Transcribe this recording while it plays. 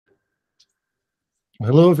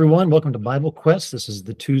Hello, everyone. Welcome to Bible Quest. This is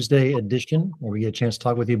the Tuesday edition where we get a chance to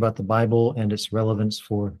talk with you about the Bible and its relevance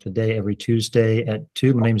for today, every Tuesday at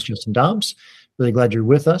 2. My name is Justin Dobbs. Really glad you're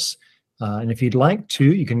with us. And if you'd like to,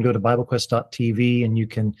 you can go to BibleQuest.tv and you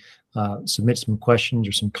can submit some questions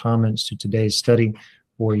or some comments to today's study,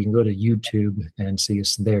 or you can go to YouTube and see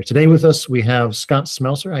us there. Today with us, we have Scott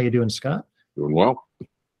Smelser. How you doing, Scott? Doing well.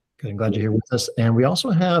 Good. I'm glad you're here with us. And we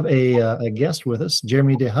also have a guest with us,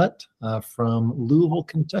 Jeremy DeHutt from Louisville,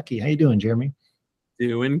 Kentucky. How you doing, Jeremy?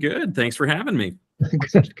 Doing good. Thanks for having me.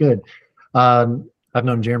 Good, good. I've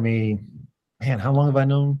known Jeremy, man, how long have I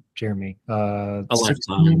known Jeremy? A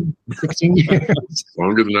lifetime. 16 years.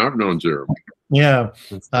 Longer than I've known Jeremy. Yeah.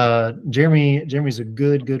 Jeremy's a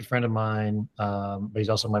good friend of mine, but he's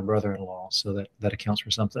also my brother-in-law, so that accounts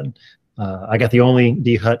for something. I got the only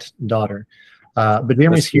DeHutt daughter. But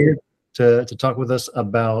Jeremy's here to talk with us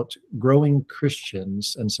about growing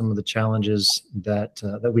Christians and some of the challenges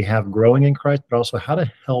that we have growing in Christ, but also how to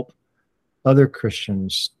help other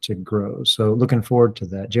Christians to grow. So looking forward to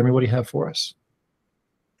that. Jeremy, what do you have for us?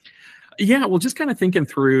 Yeah, well, just kind of thinking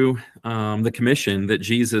through the commission that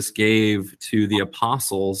Jesus gave to the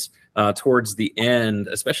apostles towards the end,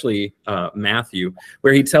 especially Matthew,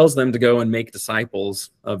 where he tells them to go and make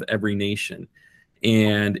disciples of every nation.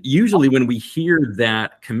 And usually when we hear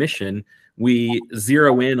that commission, we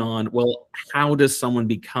zero in on, well, how does someone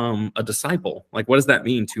become a disciple? Like, what does that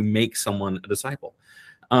mean to make someone a disciple?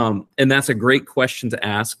 And that's a great question to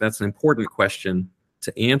ask. That's an important question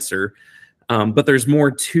to answer. But there's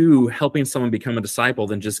more to helping someone become a disciple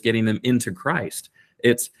than just getting them into Christ.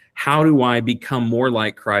 It's how do I become more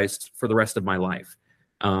like Christ for the rest of my life?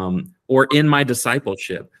 Or in my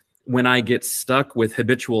discipleship, when I get stuck with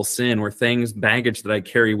habitual sin or baggage that I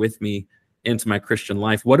carry with me into my Christian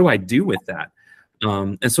life, what do I do with that?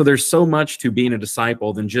 And so there's so much to being a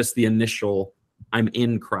disciple than just the initial, I'm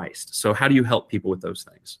in Christ. So how do you help people with those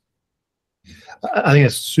things? I think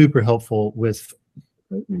it's super helpful with,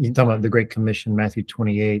 you talking about the Great Commission, Matthew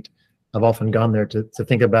 28. I've often gone there to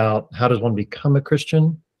think about how does one become a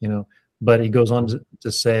Christian, but he goes on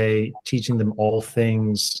to say, teaching them all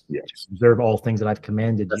things, Yes. observe all things that I've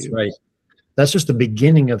commanded you. That's right. That's just the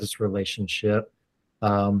beginning of this relationship.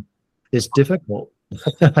 It's difficult.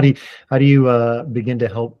 How do you begin to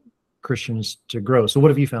help Christians to grow? So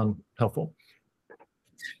what have you found helpful?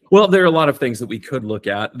 Well, there are a lot of things that we could look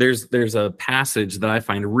at. There's a passage that I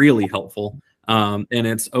find really helpful, and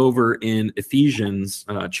it's over in Ephesians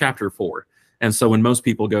chapter 4. And so when most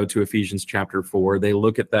people go to Ephesians chapter 4, they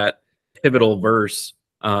look at that pivotal verse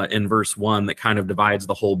in verse 1 that kind of divides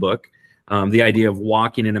the whole book, the idea of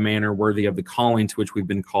walking in a manner worthy of the calling to which we've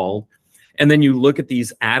been called. And then you look at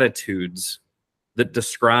these attitudes that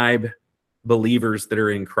describe believers that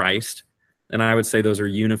are in Christ. And I would say those are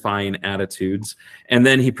unifying attitudes. And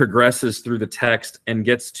then he progresses through the text and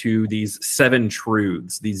gets to these 7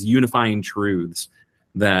 truths, these unifying truths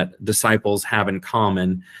that disciples have in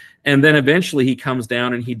common. And then eventually he comes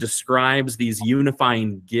down and he describes these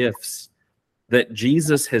unifying gifts that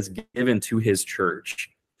Jesus has given to his church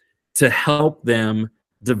to help them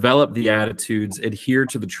develop the attitudes, adhere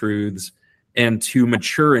to the truths, and to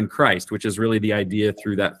mature in Christ, which is really the idea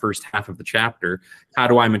through that first half of the chapter. How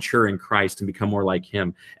do I mature in Christ and become more like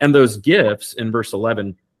him? And those gifts in verse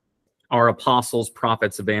 11 are apostles,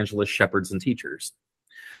 prophets, evangelists, shepherds, and teachers.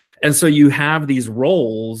 And so you have these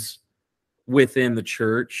roles within the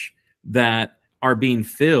church that are being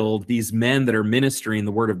filled, these men that are ministering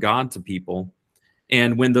the word of God to people.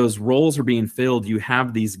 And when those roles are being filled, you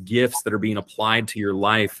have these gifts that are being applied to your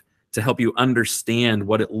life to help you understand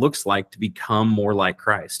what it looks like to become more like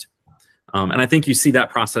Christ. And I think you see that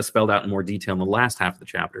process spelled out in more detail in the last half of the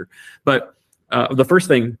chapter. But the first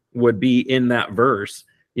thing would be in that verse,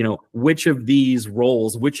 which of these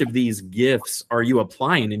roles, which of these gifts are you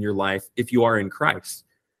applying in your life if you are in Christ?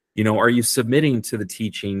 Are you submitting to the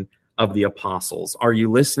teaching of the apostles? Are you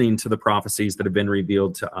listening to the prophecies that have been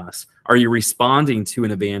revealed to us? Are you responding to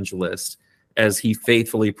an evangelist as he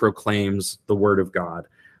faithfully proclaims the word of God?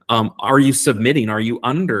 Are you submitting? Are you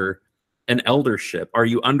under an eldership? Are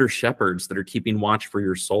you under shepherds that are keeping watch for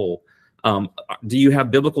your soul? Do you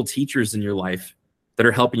have biblical teachers in your life that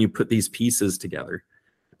are helping you put these pieces together?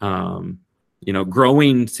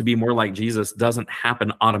 Growing to be more like Jesus doesn't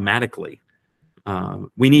happen automatically.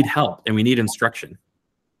 We need help and we need instruction.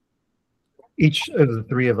 Each of the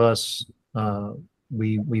 3 of us,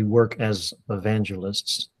 we work as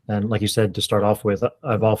evangelists. And like you said, to start off with,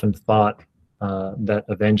 I've often thought that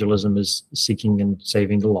evangelism is seeking and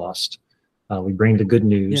saving the lost. We bring the good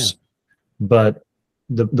news, but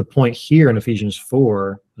the point here in Ephesians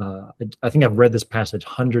 4, I think I've read this passage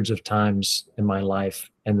hundreds of times in my life,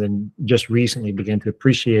 and then just recently began to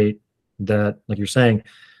appreciate that, like you're saying,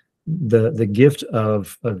 the gift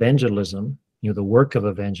of evangelism, the work of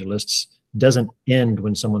evangelists doesn't end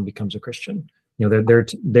when someone becomes a Christian. They're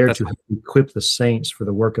there to equip the saints for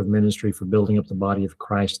the work of ministry, for building up the body of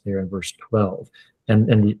Christ there in verse 12.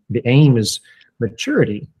 And the aim is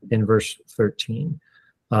maturity in verse 13.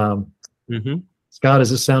 Scott, is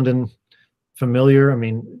this sounding familiar? I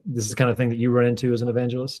mean, this is the kind of thing that you run into as an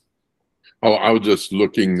evangelist? Oh, I was just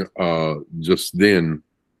looking just then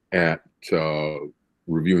at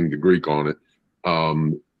reviewing the Greek on it,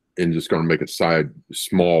 and just going to make a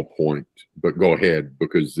small point, but go ahead,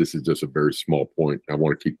 because this is just a very small point. I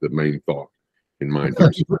want to keep the main thought in mind.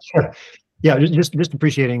 Sure. Yeah, just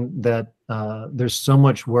appreciating that there's so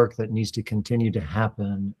much work that needs to continue to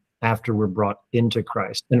happen after we're brought into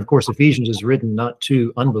Christ. And of course, Ephesians is written not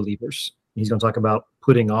to unbelievers. He's going to talk about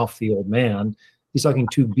putting off the old man. He's talking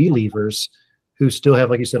to believers who still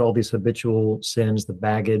have, like you said, all these habitual sins, the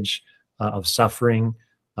baggage of suffering,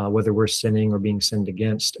 whether we're sinning or being sinned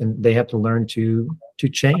against, and they have to learn to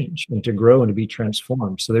change and to grow and to be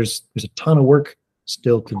transformed. So there's a ton of work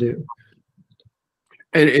still to do.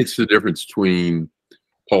 And it's the difference between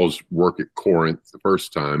Paul's work at Corinth the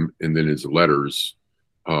first time and then his letters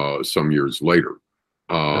some years later.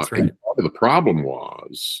 That's right. And part of the problem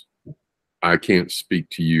was, I can't speak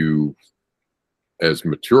to you as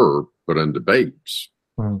mature, but unto babes.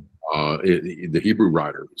 The Hebrew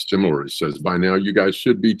writer similarly says, by now you guys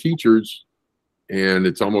should be teachers, and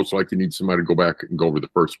it's almost like you need somebody to go back and go over the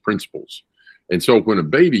first principles. And so when a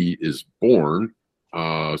baby is born,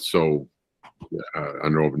 I know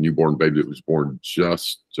of a newborn baby that was born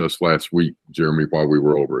just last week, Jeremy, while we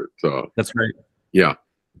were over it. That's right. Yeah.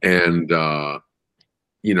 And, I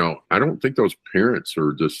don't think those parents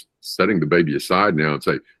are just setting the baby aside now and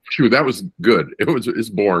say, phew, that was good. It's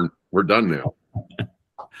born. We're done now.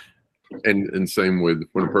 And same with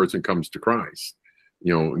when a person comes to Christ,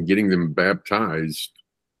 getting them baptized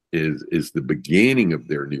is the beginning of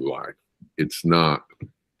their new life. It's not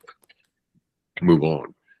move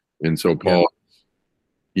on. And so Paul,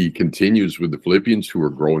 he continues with the Philippians, who are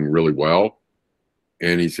growing really well.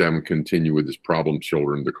 And he's having to continue with his problem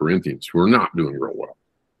children, the Corinthians, who are not doing real well.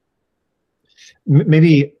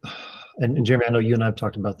 Maybe, and Jeremy, I know you and I have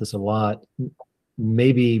talked about this a lot.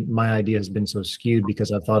 Maybe my idea has been so skewed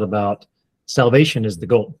because I've thought about salvation is the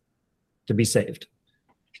goal, to be saved.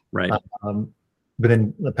 Right. But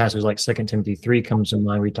then the passage like 2 Timothy 3 comes to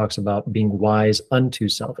mind, where he talks about being wise unto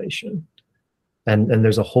salvation. And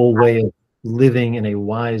there's a whole way of living in a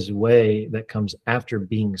wise way that comes after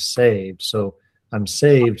being saved. So I'm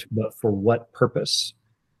saved, but for what purpose?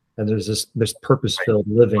 And there's this purpose-filled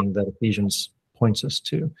living that Ephesians points us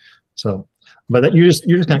to. So, but that you're just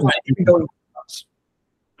kind of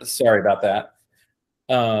sorry about that.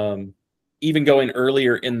 Even going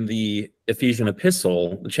earlier in the Ephesian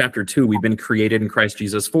epistle, chapter 2, we've been created in Christ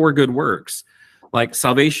Jesus for good works. Like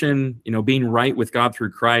salvation, being right with God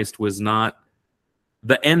through Christ was not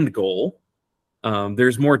the end goal.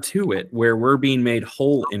 There's more to it, where we're being made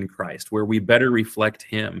whole in Christ, where we better reflect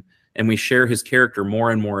him and we share his character more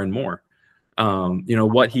and more and more.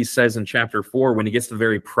 What he says in chapter 4, when he gets to the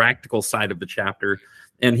very practical side of the chapter,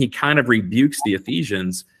 and he kind of rebukes the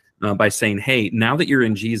Ephesians by saying, hey, now that you're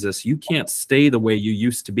in Jesus, you can't stay the way you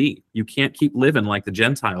used to be. You can't keep living like the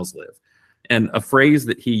Gentiles live. And a phrase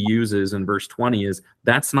that he uses in verse 20 is,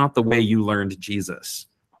 that's not the way you learned Jesus.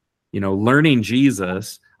 Learning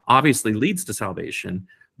Jesus obviously leads to salvation,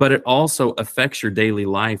 but it also affects your daily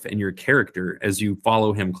life and your character as you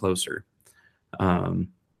follow him closer. And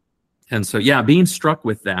so, being struck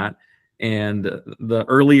with that, and the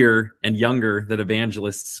earlier and younger that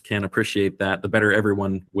evangelists can appreciate that, the better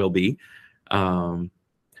everyone will be.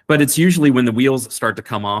 But it's usually when the wheels start to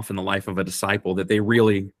come off in the life of a disciple that they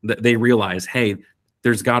realize, hey,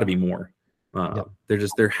 there's got to be more.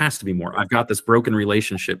 There has to be more. I've got this broken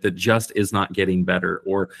relationship that just is not getting better,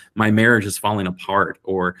 or my marriage is falling apart,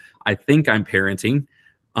 or I think I'm parenting,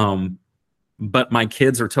 but my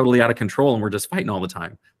kids are totally out of control and we're just fighting all the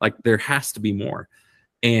time. Like, there has to be more.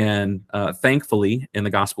 And thankfully, in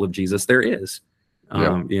the gospel of Jesus, there is.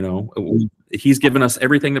 He's given us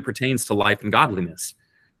everything that pertains to life and godliness.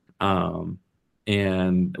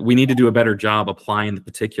 And we need to do a better job applying the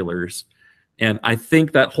particulars. And I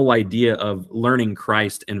think that whole idea of learning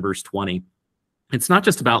Christ in verse 20, it's not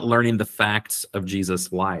just about learning the facts of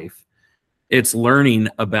Jesus' life. It's learning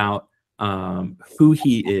about who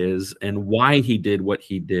he is and why he did what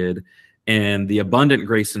he did, and the abundant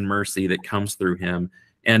grace and mercy that comes through him,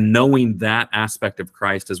 And knowing that aspect of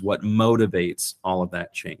Christ is what motivates all of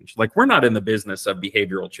that change. Like, we're not in the business of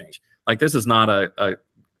behavioral change. Like, this is not a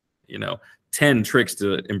 10 tricks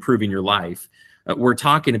to improving your life. We're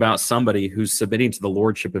talking about somebody who's submitting to the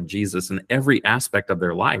lordship of Jesus in every aspect of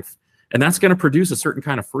their life. And that's going to produce a certain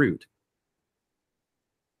kind of fruit.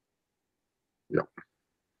 Yeah.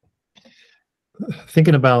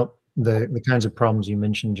 Thinking about the kinds of problems you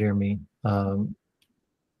mentioned, Jeremy,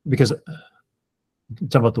 because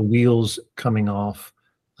talk about the wheels coming off.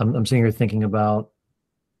 I'm sitting here thinking about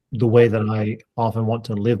the way that I often want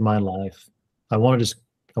to live my life. I want to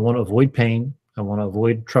avoid pain. I want to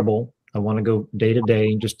avoid trouble. I want to go day to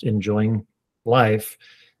day, just enjoying life.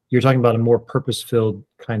 You're talking about a more purpose-filled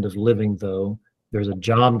kind of living, though. There's a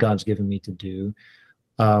job God's given me to do.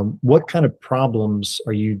 What kind of problems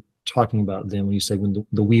are you talking about then when you say when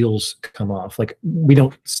the wheels come off? Like, I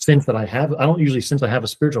don't usually sense I have a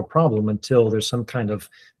spiritual problem until there's some kind of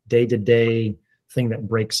day-to-day thing that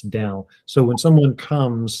breaks down. So when someone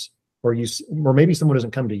comes, or maybe someone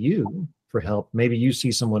doesn't come to you for help, maybe you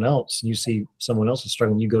see someone else, you see someone else is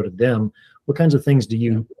struggling, you go to them. What kinds of things do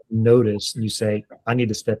you notice and you say, I need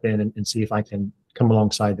to step in and see if I can come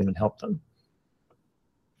alongside them and help them?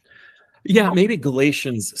 Yeah, maybe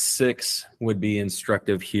Galatians 6 would be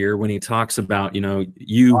instructive here when he talks about,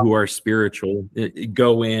 you who are spiritual,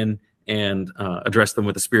 go in and address them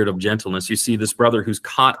with a spirit of gentleness. You see this brother who's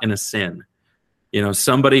caught in a sin,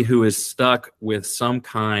 somebody who is stuck with some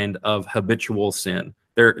kind of habitual sin.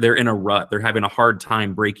 They're in a rut. They're having a hard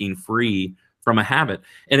time breaking free from a habit.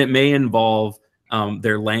 And it may involve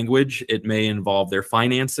their language. It may involve their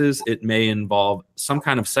finances. It may involve some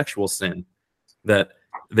kind of sexual sin that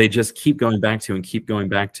they just keep going back to and keep going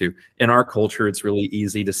back to. In our culture, it's really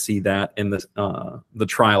easy to see that in the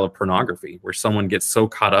trial of pornography, where someone gets so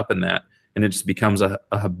caught up in that and it just becomes a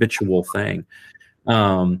habitual thing,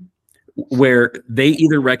 where they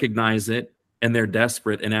either recognize it and they're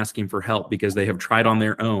desperate and asking for help because they have tried on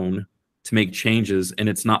their own to make changes and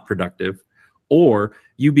it's not productive, or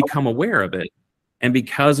you become aware of it. And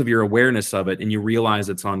because of your awareness of it and you realize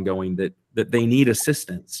it's ongoing, that they need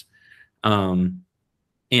assistance.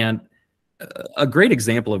 And a great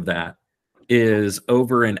example of that is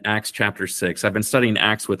over in Acts chapter 6. I've been studying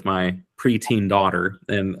Acts with my preteen daughter,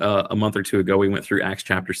 and a month or two ago, we went through Acts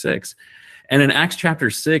chapter 6. And in Acts chapter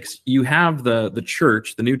 6, you have the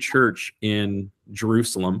church, the new church in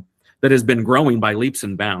Jerusalem that has been growing by leaps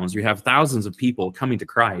and bounds. You have thousands of people coming to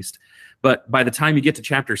Christ. But by the time you get to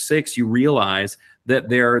chapter 6, you realize that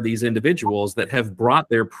there are these individuals that have brought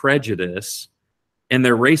their prejudice and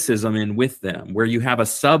their racism in with them, where you have a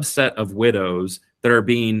subset of widows that are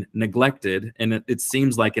being neglected, and it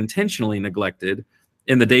seems like intentionally neglected,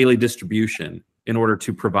 in the daily distribution in order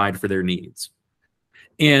to provide for their needs.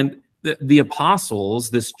 And the apostles,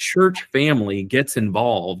 this church family, gets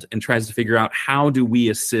involved and tries to figure out, how do we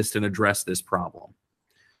assist and address this problem?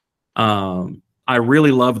 I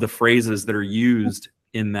really love the phrases that are used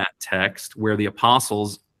in that text, where the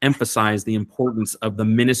apostles emphasize the importance of the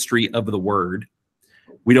ministry of the word.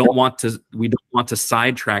 We don't want to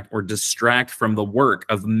sidetrack or distract from the work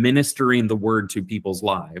of ministering the word to people's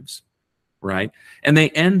lives, right? And they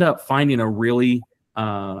end up finding a really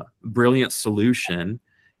brilliant solution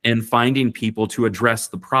and finding people to address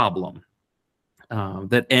the problem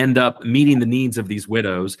that end up meeting the needs of these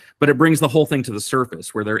widows. But it brings the whole thing to the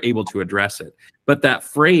surface where they're able to address it. But that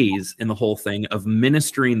phrase in the whole thing of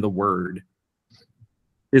ministering the word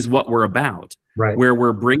is what we're about. Right. Where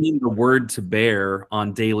we're bringing the word to bear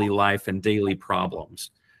on daily life and daily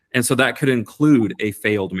problems. And so that could include a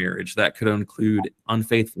failed marriage. That could include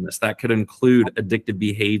unfaithfulness. That could include addictive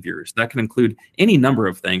behaviors. That could include any number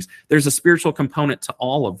of things. There's a spiritual component to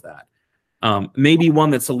all of that. Maybe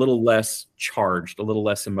one that's a little less charged, a little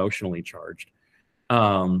less emotionally charged.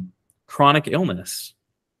 Chronic illness.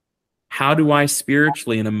 How do I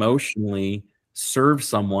spiritually and emotionally serve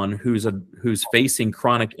someone who's facing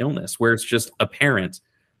chronic illness, where it's just apparent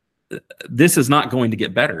this is not going to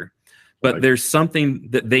get better, but right, there's something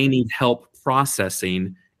that they need help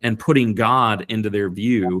processing and putting God into their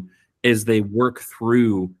view as they work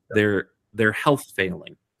through their health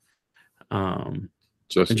failing.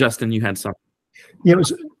 Justin, you had something. Yeah, it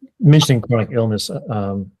was mentioning chronic illness.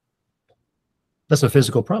 That's a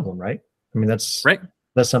physical problem, right? I mean, that's right.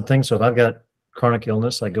 That's something. So if I've got chronic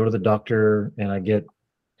illness, I go to the doctor and I get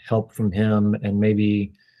help from him, and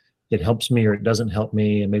maybe it helps me or it doesn't help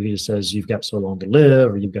me, and maybe it says you've got so long to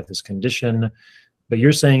live or you've got this condition. But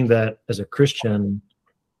you're saying that as a Christian,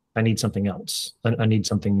 I need something else. I need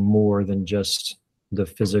something more than just the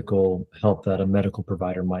physical help that a medical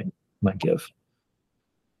provider might give.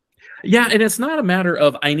 Yeah, and it's not a matter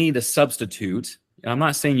of I need a substitute. I'm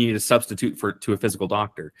not saying you need a substitute to a physical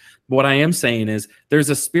doctor. But what I am saying is there's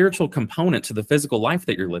a spiritual component to the physical life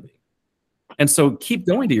that you're living. And so keep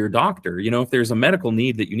going to your doctor. You know, if there's a medical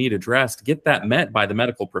need that you need addressed, get that met by the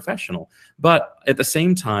medical professional. But at the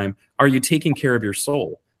same time, are you taking care of your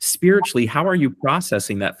soul? Spiritually, how are you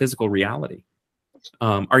processing that physical reality?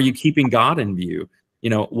 Are you keeping God in view? You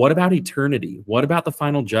know, what about eternity? What about the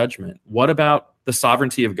final judgment? What about the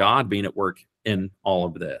sovereignty of God being at work in all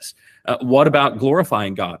of this? What about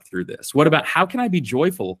glorifying God through this? What about how can I be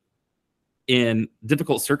joyful in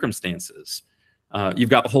difficult circumstances? You've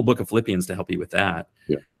got the whole book of Philippians to help you with that.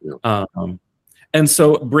 Yeah. And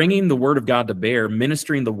so bringing the word of God to bear,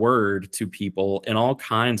 ministering the word to people in all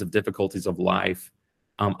kinds of difficulties of life.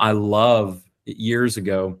 I love years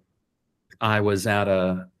ago, I was at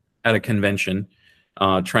a convention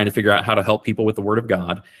trying to figure out how to help people with the word of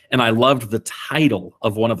God. And I loved the title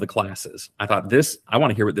of one of the classes. I thought I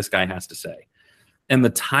want to hear what this guy has to say. And the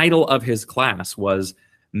title of his class was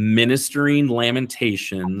Ministering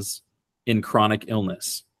Lamentations in Chronic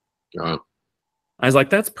Illness. I was like,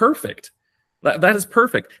 that's perfect. That is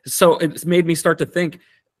perfect. So it's made me start to think,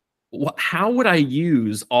 how would I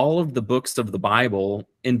use all of the books of the Bible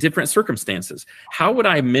in different circumstances? How would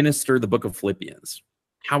I minister the book of Philippians?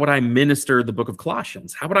 How would I minister the book of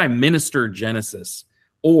Colossians? How would I minister Genesis,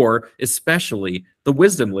 or especially the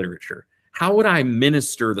wisdom literature? How would I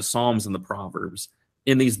minister the Psalms and the Proverbs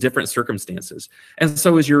in these different circumstances? And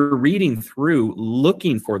so as you're reading through,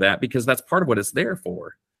 looking for that, because that's part of what it's there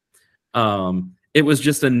for, it was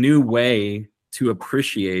just a new way to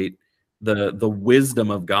appreciate the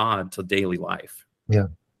wisdom of God to daily life. Yeah.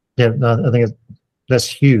 I think that's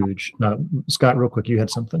huge. Scott, real quick, you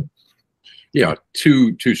had something. Yeah,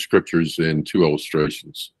 two scriptures and two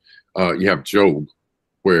illustrations. You have Job,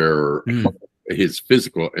 where his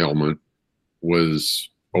physical ailment was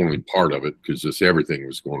only part of it, because just everything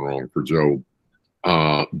was going wrong for Job.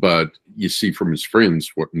 But you see from his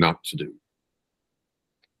friends what not to do.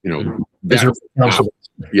 You know,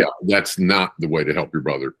 that's not the way to help your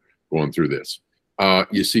brother going through this.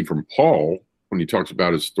 You see from Paul, when he talks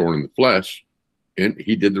about his thorn in the flesh, and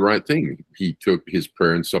he did the right thing. He took his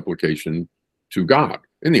prayer and supplication to God,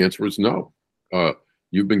 and the answer was no.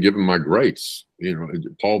 You've been given my grace. You know,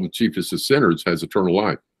 Paul, the chiefest of sinners, has eternal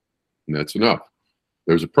life, and that's enough.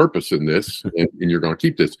 There's a purpose in this, and you're going to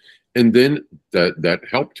keep this. And then that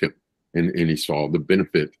helped him, and he saw the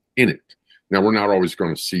benefit in it. Now, we're not always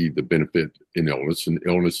going to see the benefit in illness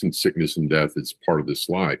and sickness and death is part of this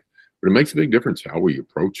life, but it makes a big difference how we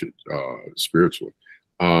approach it spiritually.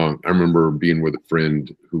 I remember being with a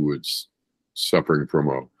friend who was suffering from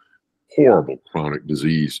a horrible chronic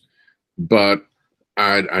disease, but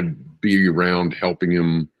I'd be around helping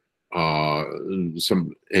him.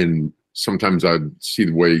 Sometimes I'd see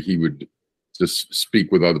the way he would just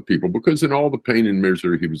speak with other people, because in all the pain and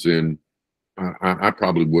misery he was in, I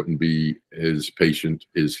probably wouldn't be as patient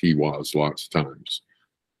as he was lots of times.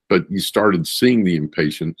 But you started seeing the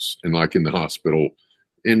impatience, and like in the hospital,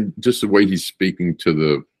 and just the way he's speaking to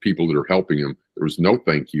the people that are helping him, there was no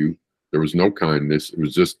thank you. There was no kindness. It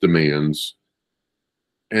was just demands.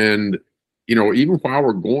 And, you know, even while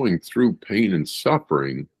we're going through pain and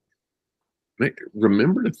suffering,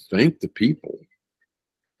 remember to thank the people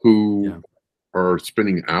who are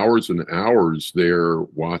spending hours and hours there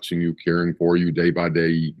watching you, caring for you day by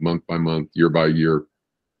day, month by month, year by year.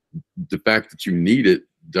 The fact that you need it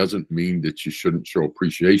doesn't mean that you shouldn't show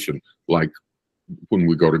appreciation. Like when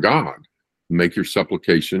we go to God, make your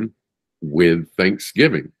supplication with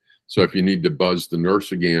thanksgiving. So if you need to buzz the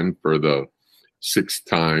nurse again for the 6th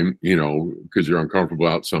time, you know, because you're uncomfortable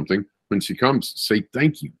about something, when she comes, say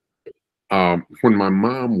thank you. When my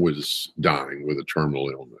mom was dying with a terminal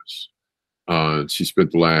illness, she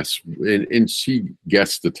spent the last, and she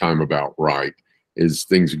guessed the time about right, as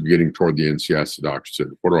things are getting toward the end. She asked the doctor, said,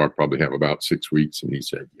 what do I probably have, about 6 weeks? And he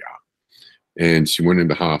said, yeah. And she went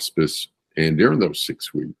into hospice. And during those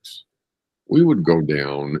 6 weeks, we would go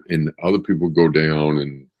down and other people would go down,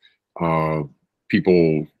 and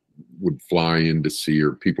people would fly in to see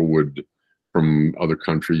her. People would from other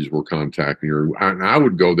countries were contacting her. And I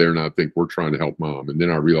would go there and I think, we're trying to help mom. And then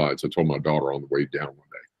I realized, I told my daughter on the way down one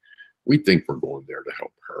day, we think we're going there to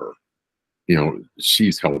help her. You know,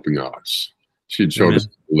 she's helping us. She had showed us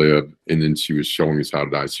how to live, and then she was showing us how to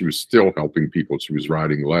die. She was still helping people. She was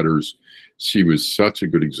writing letters. She was such a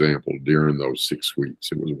good example during those 6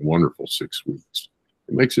 weeks. It was a wonderful 6 weeks.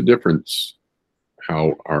 It makes a difference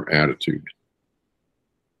how our attitude.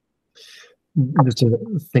 Just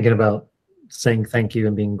thinking about saying thank you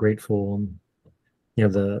and being grateful, and you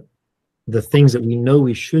know, the things that we know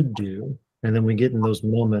we should do, and then we get in those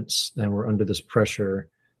moments and we're under this pressure,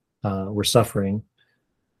 we're suffering,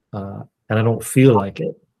 and I don't feel like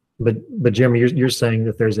it. But Jeremy, you're saying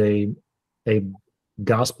that there's a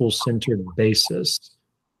gospel-centered basis.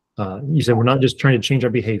 You said we're not just trying to change our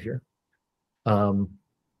behavior.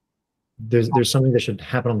 There's something that should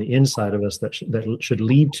happen on the inside of us that should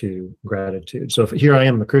lead to gratitude. So if here I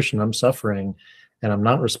am, a Christian, I'm suffering, and I'm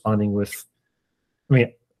not responding with,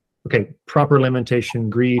 proper lamentation,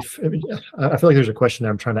 grief. I feel like there's a question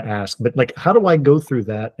I'm trying to ask, but like, how do I go through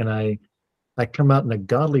that and I come out in a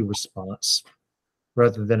godly response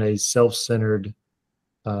rather than a self-centered,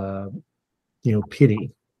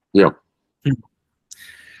 pity? Yeah.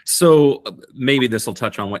 So maybe this will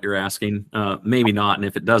touch on what you're asking, maybe not. And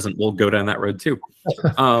if it doesn't, we'll go down that road too.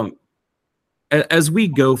 As we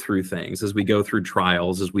go through things, as we go through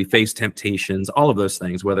trials, as we face temptations, all of those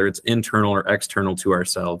things, whether it's internal or external to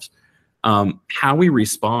ourselves, how we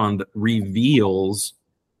respond reveals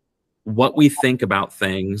what we think about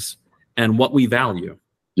things and what we value.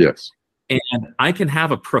 Yes. And I can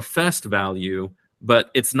have a professed value, but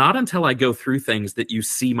it's not until I go through things that you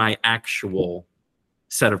see my actual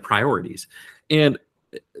set of priorities. And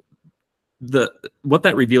what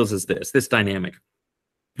that reveals is this dynamic.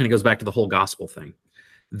 And it goes back to the whole gospel thing,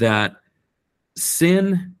 that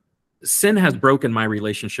sin has broken my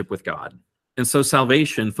relationship with God. And so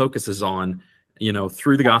salvation focuses on,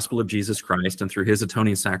 through the gospel of Jesus Christ and through his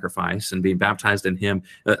atoning sacrifice and being baptized in him,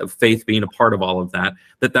 faith being a part of all of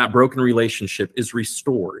that broken relationship is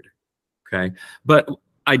restored. Okay. But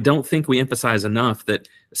I don't think we emphasize enough that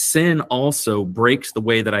sin also breaks the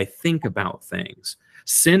way that I think about things.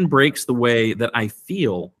 Sin breaks the way that I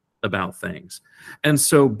feel about things. And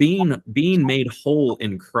so being made whole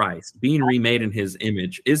in Christ, being remade in his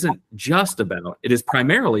image isn't just about, it is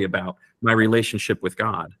primarily about my relationship with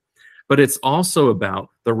God, but it's also about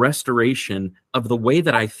the restoration of the way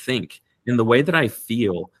that I think and the way that I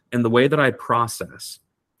feel and the way that I process.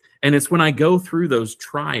 And it's when I go through those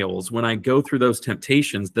trials, when I go through those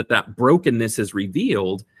temptations, that brokenness is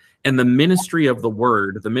revealed, and the ministry of the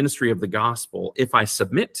word, the ministry of the gospel, if I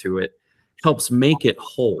submit to it, helps make it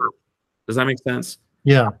whole. Does that make sense?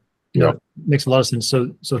 Yeah. Makes a lot of sense.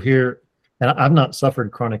 So here, and I've not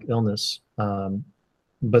suffered chronic illness,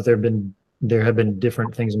 but there have been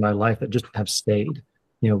different things in my life that just have stayed.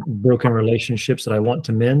 Broken relationships that I want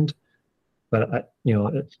to mend, but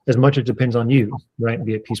as much as it depends on you, right?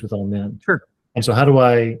 Be at peace with all men. Sure. And so how do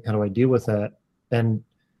I deal with that? And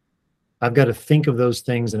I've got to think of those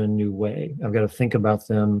things in a new way. I've got to think about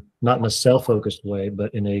them not in a self-focused way,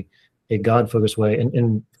 but in a God-focused way,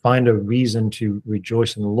 and find a reason to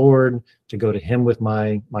rejoice in the Lord, to go to him with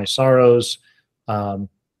my sorrows.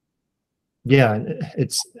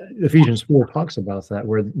 It's Ephesians 4 talks about that,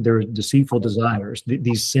 where there are deceitful desires,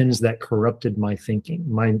 these sins that corrupted my thinking.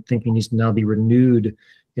 My thinking needs to now be renewed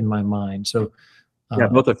in my mind. So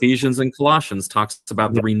both Ephesians and Colossians talks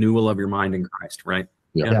about the renewal of your mind in Christ, right?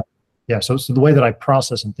 Yeah. So the way that I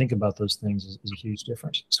process and think about those things is a huge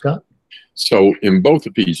difference. Scott? So in both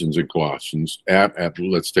Ephesians and Colossians,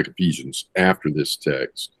 let's take Ephesians after this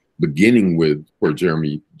text, beginning with where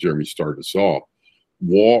Jeremy started us off,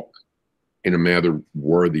 walk in a manner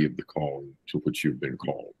worthy of the calling to which you've been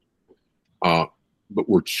called. But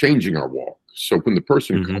we're changing our walk. So when the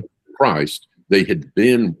person called Christ, they had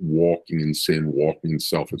been walking in sin, walking in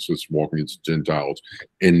selfishness, walking as Gentiles.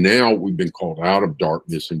 And now we've been called out of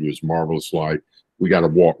darkness into his marvelous light. We got to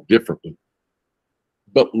walk differently.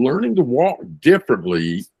 But learning to walk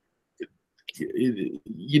differently, you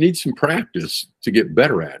need some practice to get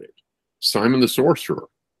better at it. Simon the sorcerer,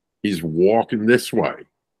 he's walking this way.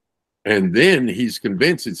 And then he's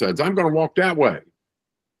convinced, he says, I'm going to walk that way.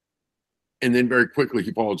 And then very quickly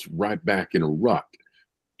he falls right back in a rut.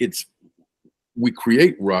 We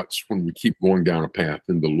create ruts when we keep going down a path.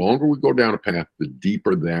 And the longer we go down a path, the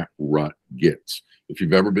deeper that rut gets. If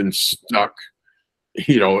you've ever been stuck,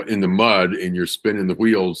 in the mud and you're spinning the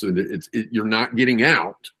wheels and you're not getting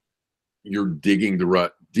out, you're digging the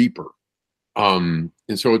rut deeper. And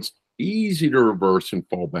so it's easy to reverse and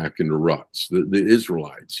fall back into ruts. The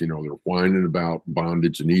Israelites, they're whining about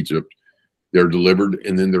bondage in Egypt. They're delivered,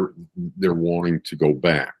 and then they're wanting to go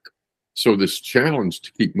back. So this challenge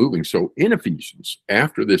to keep moving. So in Ephesians,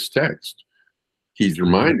 after this text, he's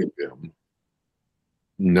reminding them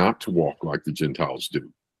not to walk like the Gentiles do.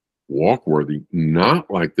 Walk worthy, not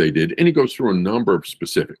like they did. And he goes through a number of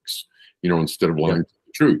specifics, instead of lying to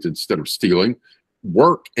the truth, instead of stealing,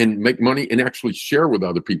 work and make money and actually share with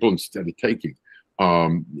other people instead of taking.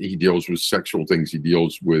 He deals with sexual things. He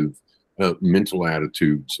deals with mental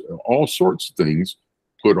attitudes, all sorts of things.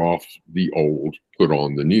 put off the old, put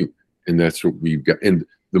on the new. And that's what we've got. And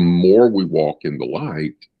the more we walk in the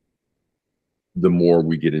light, the more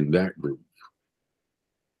we get in that groove.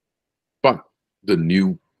 But the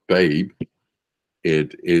new babe,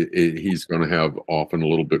 he's going to have often a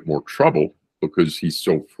little bit more trouble because he's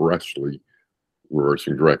so freshly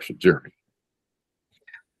reversing direction. Jeremy.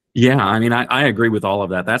 Yeah, I mean, I agree with all of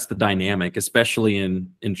that. That's the dynamic, especially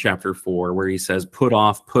in chapter 4, where he says, put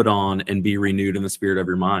off, put on, and be renewed in the spirit of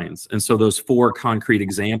your minds. And so those 4 concrete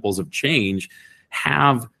examples of change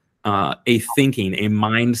have a thinking, a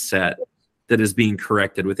mindset that is being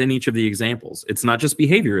corrected within each of the examples. It's not just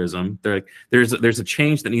behaviorism. There's a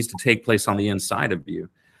change that needs to take place on the inside of you.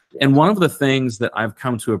 And one of the things that I've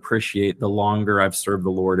come to appreciate the longer I've served the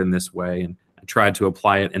Lord in this way, and I tried to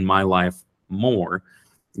apply it in my life more,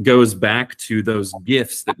 goes back to those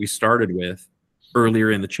gifts that we started with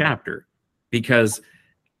earlier in the chapter. Because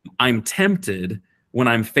I'm tempted when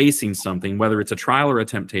I'm facing something, whether it's a trial or a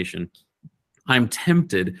temptation, I'm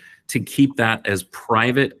tempted to keep that as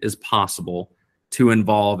private as possible, to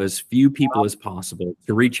involve as few people as possible,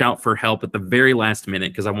 to reach out for help at the very last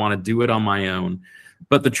minute because I want to do it on my own.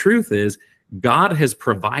 But the truth is, God has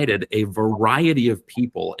provided a variety of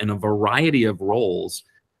people and a variety of roles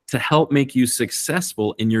to help make you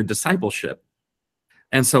successful in your discipleship.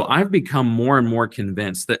 And so I've become more and more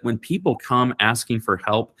convinced that when people come asking for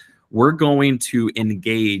help, we're going to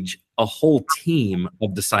engage a whole team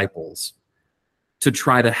of disciples to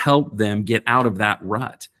try to help them get out of that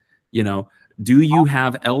rut. You know, do you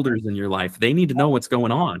have elders in your life? They need to know what's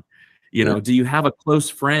going on. You know, do you have a close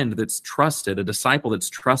friend that's trusted, a disciple that's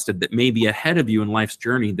trusted, that may be ahead of you in life's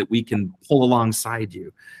journey that we can pull alongside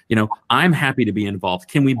you? You know, I'm happy to be involved.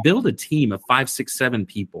 Can we build a team of 5, 6, 7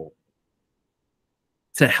 people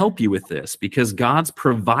to help you with this? Because God's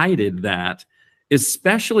provided that,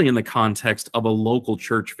 especially in the context of a local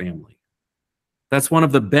church family. That's one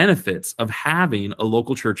of the benefits of having a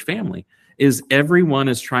local church family, is everyone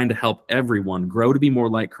is trying to help everyone grow to be more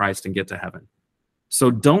like Christ and get to heaven. So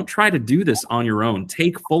don't try to do this on your own.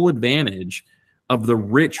 Take full advantage of the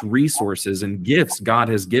rich resources and gifts God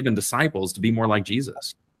has given disciples to be more like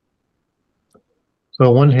Jesus. So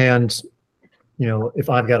on one hand, you know, if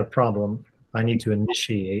I've got a problem, I need to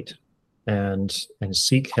initiate and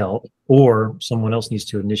seek help, or someone else needs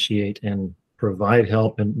to initiate and provide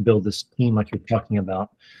help and build this team like you're talking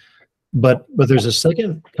about. But there's a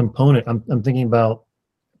second component. I'm thinking about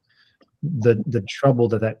the trouble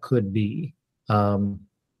that could be. You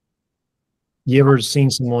ever seen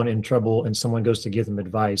someone in trouble and someone goes to give them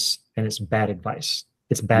advice and it's bad advice?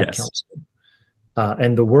 It's bad counsel.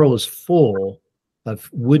 And the world is full of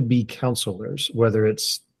would-be counselors, whether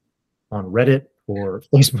it's on Reddit or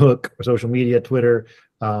Facebook or social media, Twitter,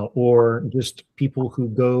 or just people who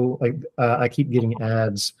go, like, I keep getting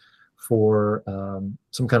ads for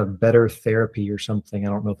some kind of better therapy or something. I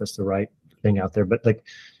don't know if that's the right thing out there, but like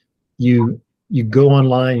you go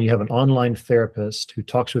online, you have an online therapist who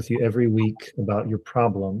talks with you every week about your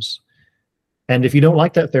problems. And if you don't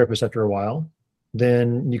like that therapist after a while,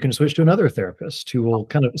 then you can switch to another therapist who will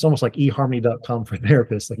kind of, it's almost like eharmony.com for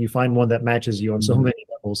therapists. Like you find one that matches you on so many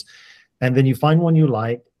levels. And then you find one you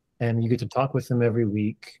like and you get to talk with them every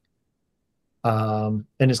week. And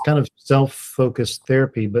it's kind of self-focused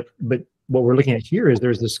therapy. But what we're looking at here is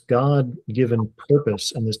there's this God-given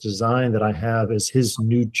purpose and this design that I have as his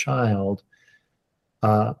new child.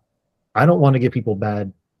 I don't want to give people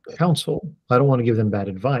bad counsel. I don't want to give them bad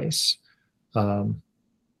advice.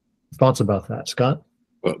 Thoughts about that, Scott?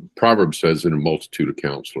 Well, Proverbs says, in a multitude of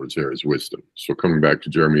counselors, there is wisdom. So coming back to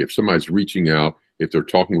Jeremy, if somebody's reaching out, if they're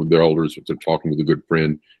talking with their elders, if they're talking with a good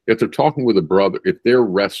friend, if they're talking with a brother, if they're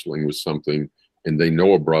wrestling with something and they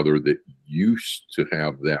know a brother that used to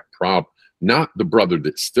have that problem, not the brother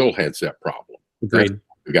that still has that problem, that's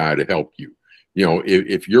the guy to help you. You know,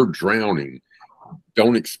 if you're drowning,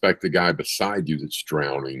 don't expect the guy beside you that's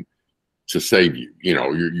drowning to save you. You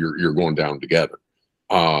know, you're going down together.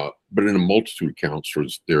 But in a multitude of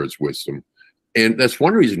counselors, there is wisdom. And that's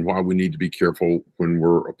one reason why we need to be careful when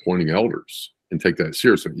we're appointing elders and take that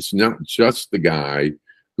seriously. It's not just the guy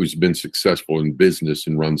who's been successful in business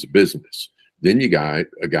and runs a business. Then you got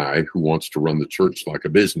a guy who wants to run the church like a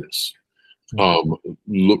business.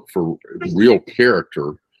 Look for real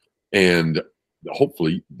character, and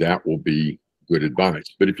hopefully that will be good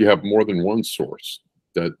advice. But if you have more than one source,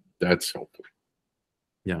 that's helpful.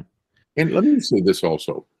 Yeah. And let me say this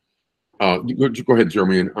also. Go ahead,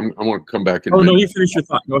 Jeremy, and I want to come back. No, you finish your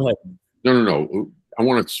thought. Go ahead. No. I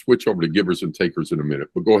want to switch over to givers and takers in a minute,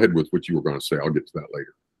 but go ahead with what you were going to say. I'll get to that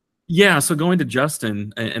later. Yeah, so going to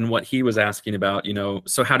Justin and what he was asking about,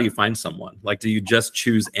 so how do you find someone? Like, do you just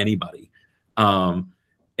choose anybody? And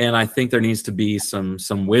I think there needs to be some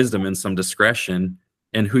wisdom and some discretion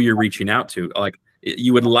in who you're reaching out to. Like,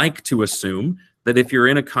 you would like to assume that if you're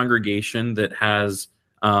in a congregation that has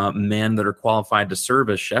men that are qualified to serve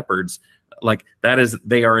as shepherds, like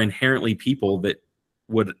they are inherently people that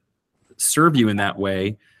would serve you in that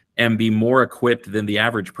way and be more equipped than the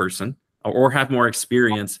average person, or have more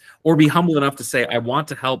experience, or be humble enough to say, I want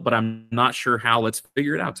to help, but I'm not sure how. Let's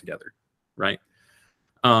figure it out together, right?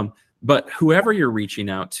 But whoever you're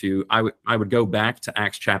reaching out to, I would go back to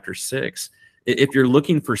Acts chapter 6. If you're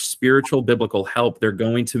looking for spiritual biblical help, they're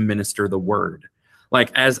going to minister the word.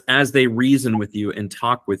 Like as they reason with you and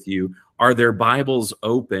talk with you, are their Bibles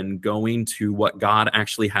open, going to what God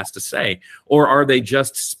actually has to say? Or are they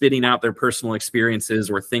just spitting out their personal experiences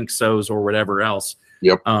or think-sos or whatever else?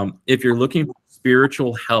 Yep. If you're looking for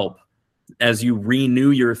spiritual help as you renew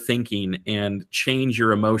your thinking and change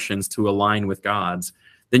your emotions to align with God's,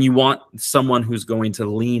 then you want someone who's going to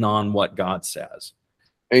lean on what God says.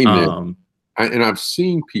 Amen. And I've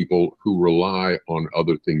seen people who rely on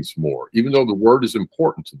other things more, even though the word is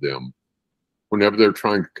important to them. Whenever they're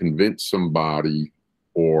trying to convince somebody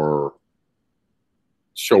or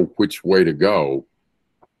show which way to go,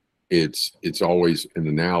 it's always an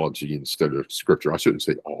analogy instead of scripture. I shouldn't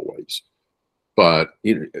say always, but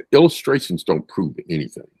illustrations don't prove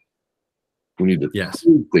anything. We need to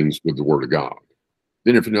prove things with the word of God.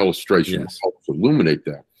 Then if an illustration helps illuminate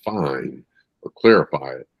that, fine, or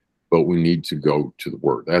clarify it, but we need to go to the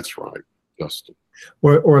word. That's right, Justin.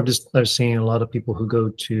 Or I've seen a lot of people who go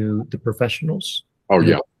to the professionals. Oh,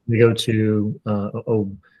 yeah. They go to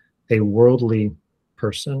a worldly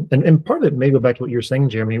person. And part of it may go back to what you're saying,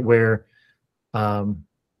 Jeremy, where I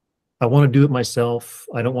want to do it myself.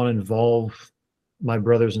 I don't want to involve my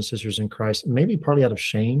brothers and sisters in Christ, maybe partly out of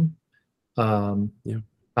shame. I'm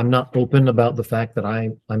not open about the fact that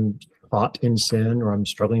I'm caught in sin, or I'm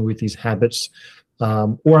struggling with these habits,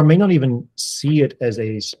 or I may not even see it as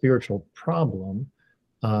a spiritual problem,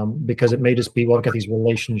 because it may just be, well, I've got these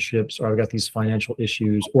relationships, or I've got these financial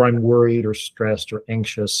issues, or I'm worried or stressed or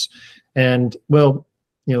anxious. And well,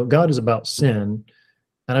 God is about sin,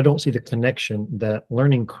 and I don't see the connection that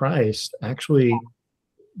learning Christ actually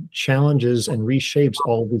challenges and reshapes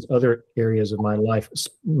all these other areas of my life.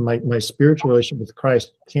 My spiritual relationship with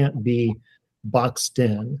Christ can't be boxed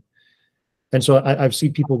in. And so I've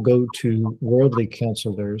seen people go to worldly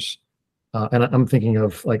counselors, and I'm thinking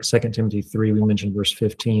of like 2 Timothy 3, we mentioned verse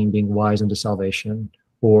 15, being wise unto salvation,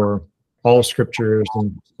 or all scripture is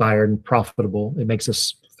inspired and profitable. It makes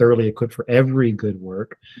us thoroughly equipped for every good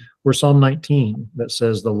work. Or Psalm 19 that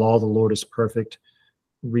says the law of the Lord is perfect,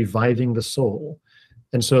 reviving the soul.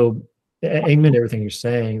 And so, amen to everything you're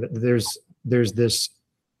saying, that there's this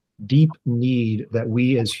deep need that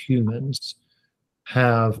we as humans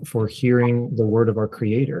have for hearing the word of our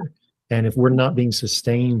Creator. And if we're not being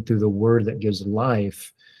sustained through the word that gives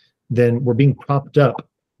life, then we're being propped up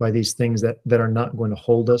by these things that are not going to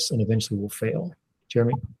hold us and eventually will fail.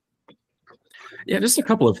 Jeremy? Yeah, just a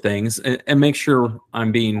couple of things, and make sure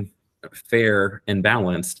I'm being fair and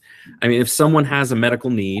balanced. I mean, if someone has a medical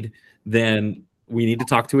need, then we need to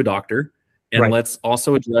talk to a doctor, and let's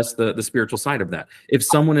also address the spiritual side of that. If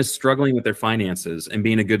someone is struggling with their finances and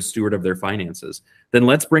being a good steward of their finances, then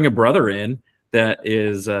let's bring a brother in that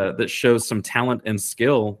shows some talent and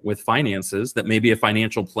skill with finances, that may be a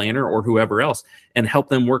financial planner or whoever else, and help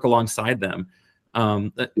them work alongside them.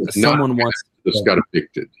 Someone wants just got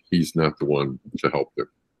evicted. He's not the one to help them.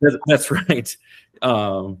 That's right.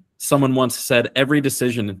 Someone once said, every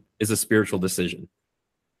decision is a spiritual decision.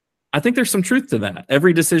 I think there's some truth to that.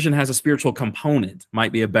 Every decision has a spiritual component,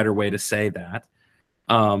 might be a better way to say that.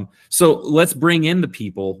 So let's bring in the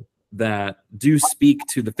people that do speak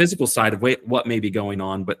to the physical side of what may be going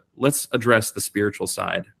on, but let's address the spiritual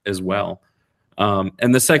side as well.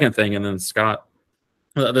 And the second thing, and then Scott,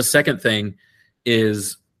 the second thing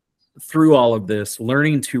is, through all of this,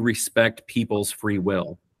 learning to respect people's free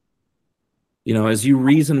will. As you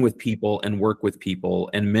reason with people and work with people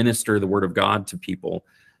and minister the word of God to people,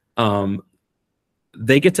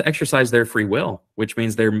 they get to exercise their free will, which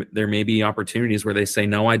means there may be opportunities where they say,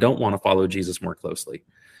 no, I don't want to follow Jesus more closely.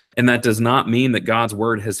 And that does not mean that God's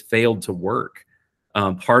word has failed to work.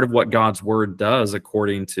 Part of what God's word does,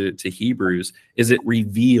 according to Hebrews, is it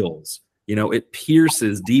reveals, it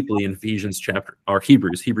pierces deeply in Hebrews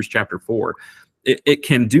chapter 4. It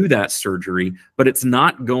can do that surgery, but it's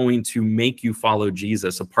not going to make you follow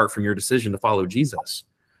Jesus apart from your decision to follow Jesus.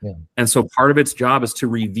 Yeah. And so part of its job is to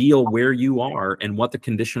reveal where you are and what the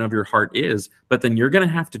condition of your heart is. But then you're going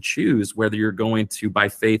to have to choose whether you're going to, by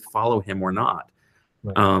faith, follow him or not.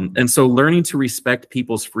 Right. And so learning to respect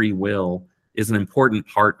people's free will is an important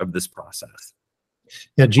part of this process.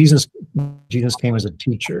 Yeah, Jesus came as a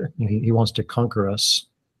teacher. He wants to conquer us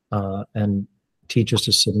and teach us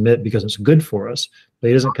to submit because it's good for us. But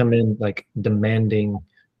he doesn't come in like demanding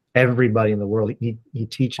everybody in the world. He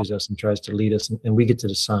teaches us and tries to lead us, and we get to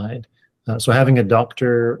decide. So having a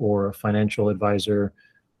doctor or a financial advisor,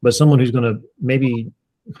 but someone who's going to maybe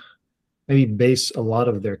base a lot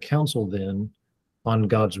of their counsel then on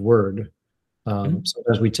God's word.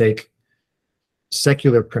 Sometimes we take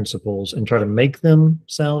secular principles and try to make them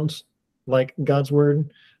sound like God's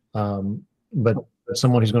word, but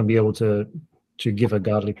someone who's going to be able to give a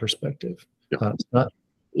godly perspective. Yeah.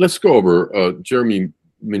 Let's go over, Jeremy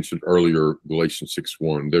mentioned earlier Galatians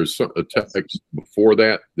 6:1. There's a text before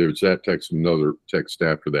that. There's that text and another text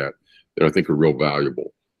after that I think are real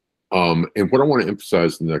valuable. And what I want to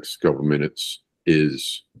emphasize in the next couple of minutes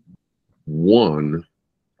is, one,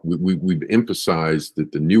 we've emphasized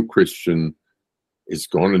that the new Christian is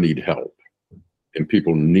going to need help, and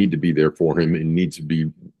people need to be there for him and need to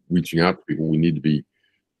be reaching out to people. We need to be.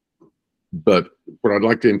 But what I'd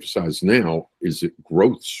like to emphasize now is that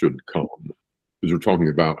growth should come, because we're talking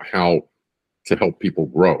about how to help people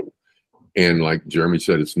grow. And like Jeremy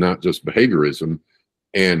said, it's not just behaviorism.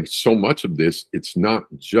 And so much of this, it's not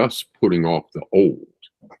just putting off the old.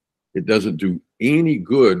 It doesn't do any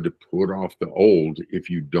good to put off the old if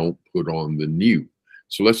you don't put on the new.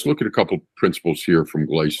 So let's look at a couple principles here from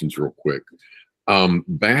Galatians real quick.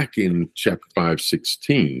 Back in chapter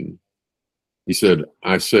 5:16, he said,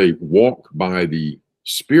 I say, walk by the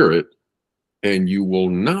Spirit, and you will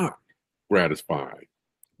not gratify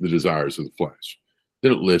the desires of the flesh.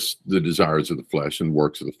 Then it lists the desires of the flesh and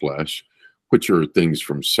works of the flesh, which are things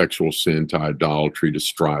from sexual sin to idolatry to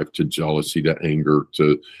strife to jealousy to anger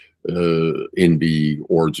to envy,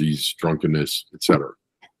 orgies, drunkenness, etc.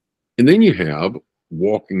 And then you have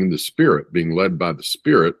walking in the Spirit, being led by the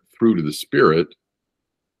Spirit, fruit of the Spirit,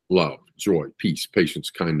 love, joy, peace, patience,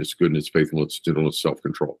 kindness, goodness, faithfulness, gentleness,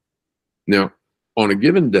 self-control. Now, on a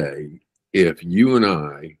given day, if you and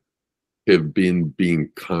I have been being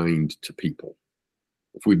kind to people,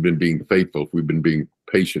 if we've been being faithful, if we've been being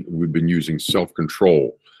patient, if we've been using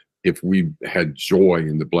self-control, if we've had joy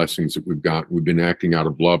in the blessings that we've got, we've been acting out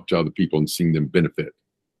of love to other people and seeing them benefit,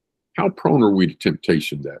 how prone are we to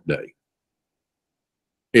temptation that day?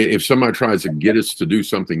 If somebody tries to get us to do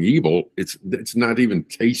something evil, it's not even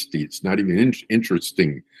tasty. It's not even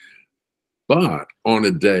interesting. But on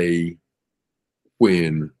a day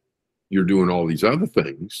when you're doing all these other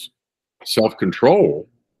things, self-control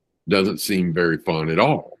doesn't seem very fun at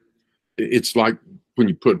all. It's like when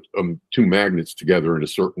you put two magnets together in a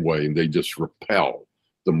certain way and they just repel.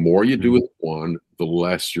 The more you do with one, the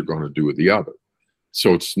less you're going to do with the other.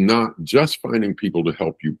 So it's not just finding people to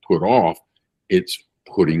help you put off, it's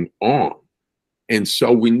putting on. And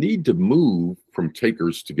so we need to move from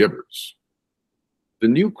takers to givers. The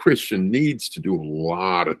new Christian needs to do a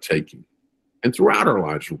lot of taking. And throughout our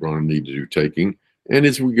lives, we're going to need to do taking. And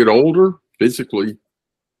as we get older, physically,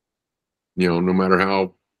 no matter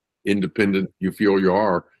how independent you feel you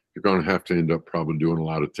are, you're going to have to end up probably doing a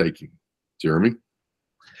lot of taking. Jeremy?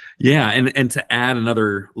 Yeah, and to add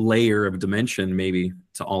another layer of dimension maybe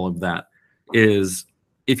to all of that is,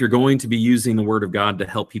 if you're going to be using the word of God to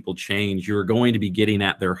help people change, you're going to be getting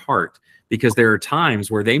at their heart, because there are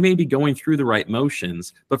times where they may be going through the right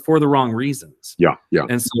motions, but for the wrong reasons. Yeah.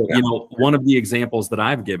 And so, one of the examples that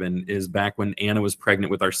I've given is back when Anna was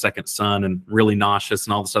pregnant with our second son and really nauseous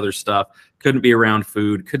and all this other stuff, couldn't be around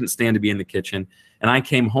food, couldn't stand to be in the kitchen. And I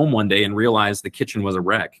came home one day and realized the kitchen was a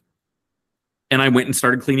wreck. And I went and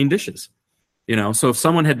started cleaning dishes. So if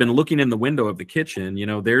someone had been looking in the window of the kitchen,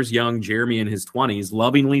 there's young Jeremy in his 20s,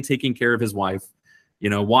 lovingly taking care of his wife,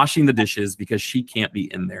 washing the dishes because she can't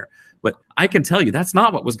be in there. But I can tell you that's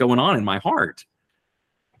not what was going on in my heart.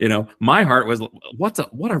 My heart was, what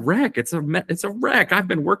a wreck. It's a wreck. I've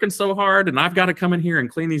been working so hard and I've got to come in here and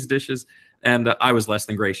clean these dishes. And I was less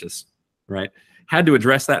than gracious, right? Had to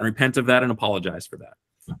address that and repent of that and apologize for that.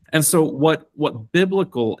 And so what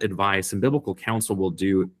biblical advice and biblical counsel will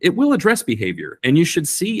do, it will address behavior, and you should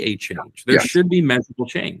see a change. There should be measurable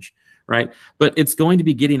change, right? But it's going to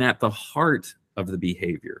be getting at the heart of the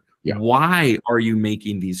behavior. Yeah. Why are you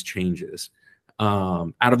making these changes?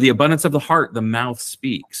 Out of the abundance of the heart, the mouth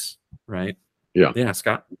speaks, right? Yeah,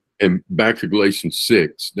 Scott. And back to Galatians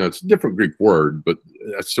 6. Now, it's a different Greek word, but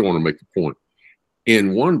I still want to make the point.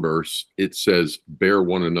 In one verse, it says, bear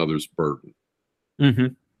one another's burden. Mm-hmm.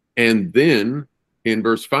 And then in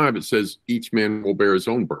verse 5, it says, each man will bear his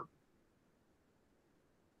own burden.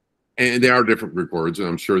 And there are different Greek words, and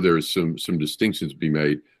I'm sure there's some distinctions to be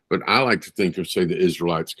made. But I like to think of, say, the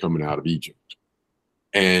Israelites coming out of Egypt.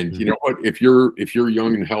 And you know what? If you're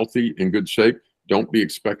young and healthy, in good shape, don't be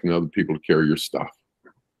expecting other people to carry your stuff.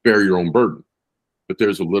 Bear your own burden. But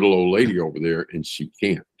there's a little old lady over there, and she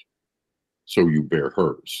can't. So you bear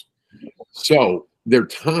hers. So there are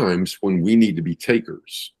times when we need to be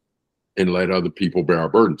takers and let other people bear our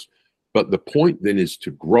burdens. But the point then is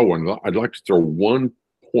to grow. And I'd like to throw one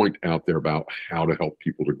point out there about how to help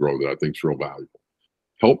people to grow that I think is real valuable.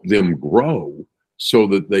 Help them grow so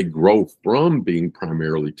that they grow from being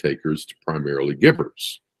primarily takers to primarily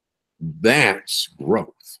givers. That's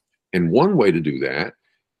growth. And one way to do that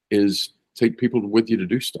is take people with you to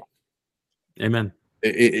do stuff. Amen.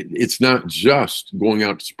 It's not just going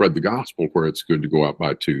out to spread the gospel where it's good to go out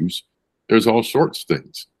by twos. There's all sorts of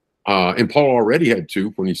things. And Paul already had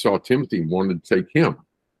two when he saw Timothy and wanted to take him.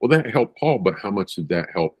 Well, that helped Paul, but how much did that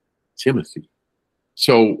help Timothy?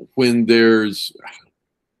 So when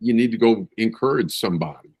you need to go encourage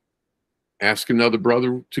somebody, ask another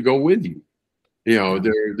brother to go with you. You know,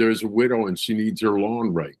 there's a widow and she needs her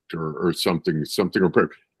lawn raked or something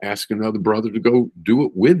repaired. Ask another brother to go do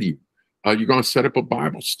it with you. You're going to set up a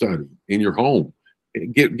Bible study in your home.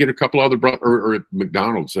 Get a couple other brothers, or at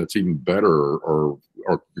McDonald's, that's even better, or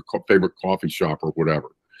your favorite coffee shop or whatever.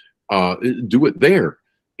 Do it there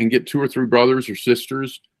and get 2 or 3 brothers or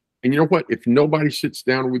sisters. And you know what? If nobody sits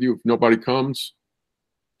down with you, if nobody comes,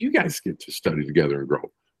 you guys get to study together and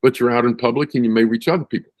grow. But you're out in public and you may reach other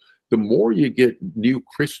people. The more you get new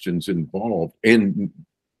Christians involved and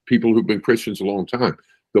people who've been Christians a long time,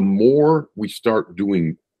 the more we start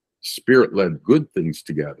doing Spirit-led good things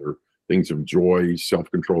together, things of joy,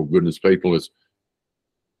 self-control, goodness, faithfulness,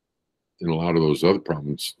 and a lot of those other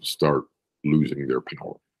problems start losing their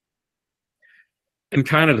power. And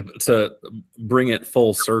kind of to bring it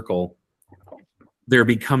full circle, they're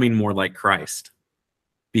becoming more like Christ,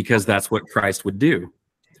 because that's what Christ would do.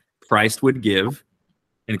 Christ would give,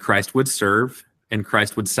 and Christ would serve, and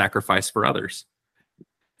Christ would sacrifice for others.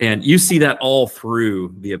 And you see that all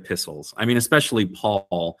through the epistles. I mean, especially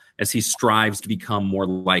Paul, as he strives to become more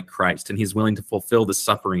like Christ, and he's willing to fulfill the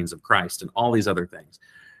sufferings of Christ and all these other things.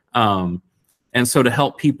 And so to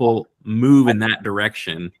help people move in that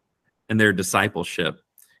direction in their discipleship,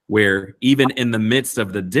 where even in the midst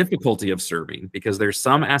of the difficulty of serving, because there's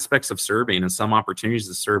some aspects of serving and some opportunities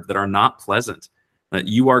to serve that are not pleasant, that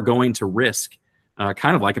you are going to risk,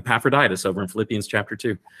 kind of like Epaphroditus over in Philippians chapter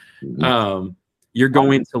 2. You're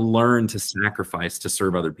going to learn to sacrifice to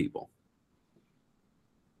serve other people.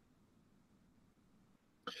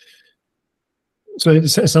 So it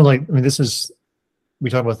sounds like, I mean, we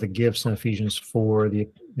talk about the gifts in Ephesians 4, the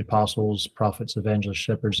apostles, prophets, evangelists,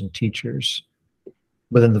 shepherds, and teachers.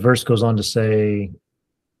 But then the verse goes on to say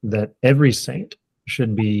that every saint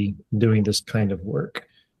should be doing this kind of work.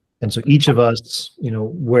 And so each of us, you know,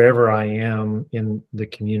 wherever I am in the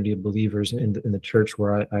community of believers, in the church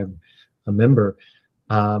where I'm a member,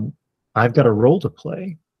 I've got a role to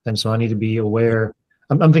play. And so I need to be aware.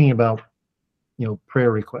 I'm thinking about, you know,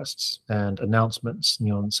 prayer requests and announcements, you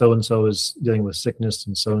know, and so is dealing with sickness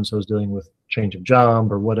and so is dealing with change of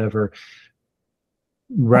job or whatever,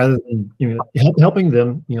 rather than, you know, helping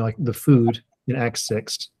them, you know, like the food in Acts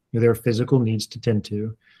 6, you know, their physical needs to tend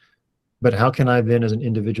to, but how can I then as an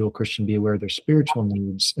individual Christian be aware of their spiritual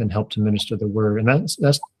needs and help to minister the word? And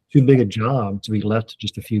that's too big a job to be left to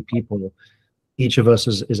just a few people. Each of us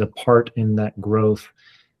is a part in that growth.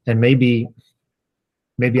 And maybe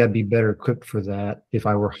I'd be better equipped for that if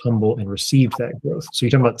I were humble and received that growth. So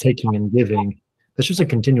you're talking about taking and giving. That's just a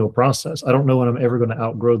continual process. I don't know when I'm ever going to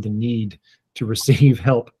outgrow the need to receive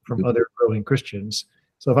help from other growing Christians.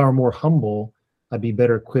 So if I were more humble, I'd be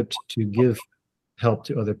better equipped to give help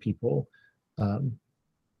to other people. I don't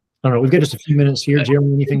know. We've got just a few minutes here.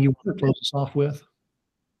 Jeremy, anything you want to close us off with?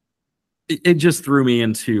 It just threw me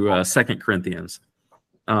into 2 Corinthians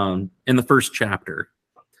in the first chapter.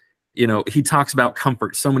 You know, he talks about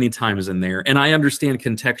comfort so many times in there. And I understand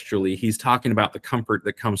contextually, he's talking about the comfort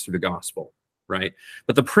that comes through the gospel, right?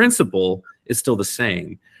 But the principle is still the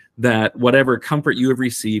same, that whatever comfort you have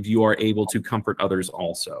received, you are able to comfort others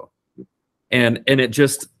also. And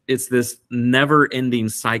it's this never-ending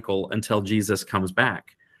cycle until Jesus comes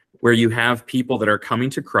back, where you have people that are coming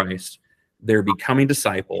to Christ, they're becoming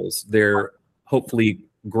disciples, they're hopefully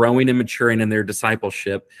growing and maturing in their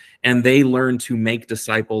discipleship, and they learn to make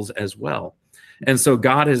disciples as well. And so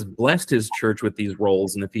God has blessed his church with these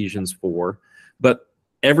roles in Ephesians 4, but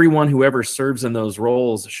everyone who ever serves in those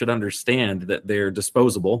roles should understand that they're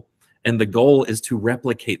disposable. And the goal is to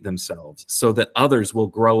replicate themselves so that others will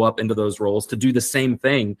grow up into those roles to do the same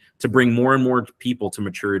thing, to bring more and more people to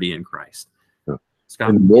maturity in Christ. Yeah. Scott?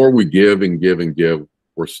 And the more we give and give and give,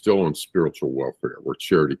 we're still on spiritual welfare. We're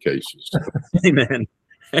charity cases. Amen.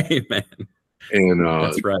 Amen. And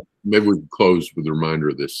that's right. Maybe we can close with a reminder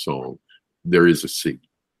of this song. There is a sea.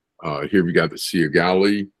 Here we got the Sea of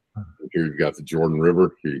Galilee. Here you got the Jordan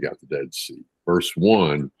River. Here you got the Dead Sea. Verse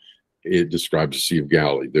 1, it describes the Sea of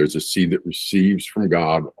Galilee. There's a sea that receives from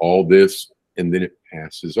God all this, and then it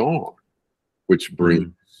passes on, which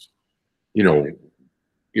brings, you know,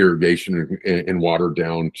 irrigation and water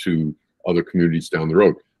down to other communities down the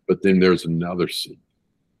road. But then there's another sea.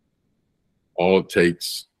 All it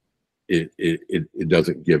takes, it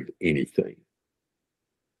doesn't give anything,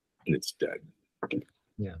 and it's dead.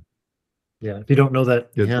 Yeah. Yeah. If you don't know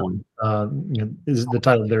that Good hymn, is the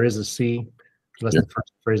title "There Is a Sea." That's the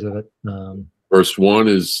first phrase of it. Verse 1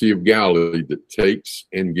 is Sea of Galilee that takes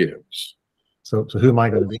and gives. So who am I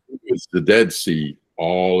going to be? It's the Dead Sea.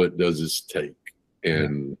 All it does is take,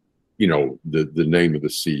 and you know the name of the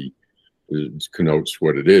sea connotes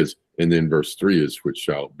what it is. And then verse 3 is, which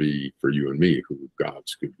shall it be for you and me, who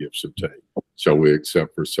God's good gifts obtain. Shall we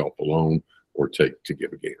accept for self alone, or take to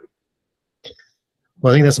give again?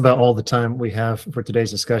 Well, I think that's about all the time we have for today's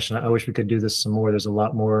discussion. I wish we could do this some more. There's a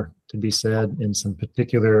lot more to be said in some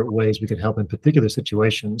particular ways we could help in particular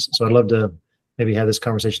situations. So I'd love to maybe have this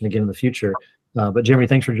conversation again in the future. But Jeremy,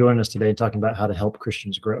 thanks for joining us today and talking about how to help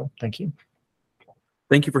Christians grow. Thank you.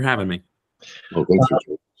 Thank you for having me. Oh, thanks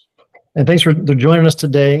for And thanks for joining us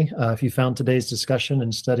today. If you found today's discussion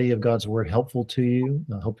and study of God's Word helpful to you,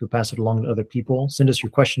 I hope you'll pass it along to other people. Send us your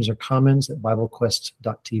questions or comments at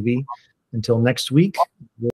BibleQuest.tv. Until next week.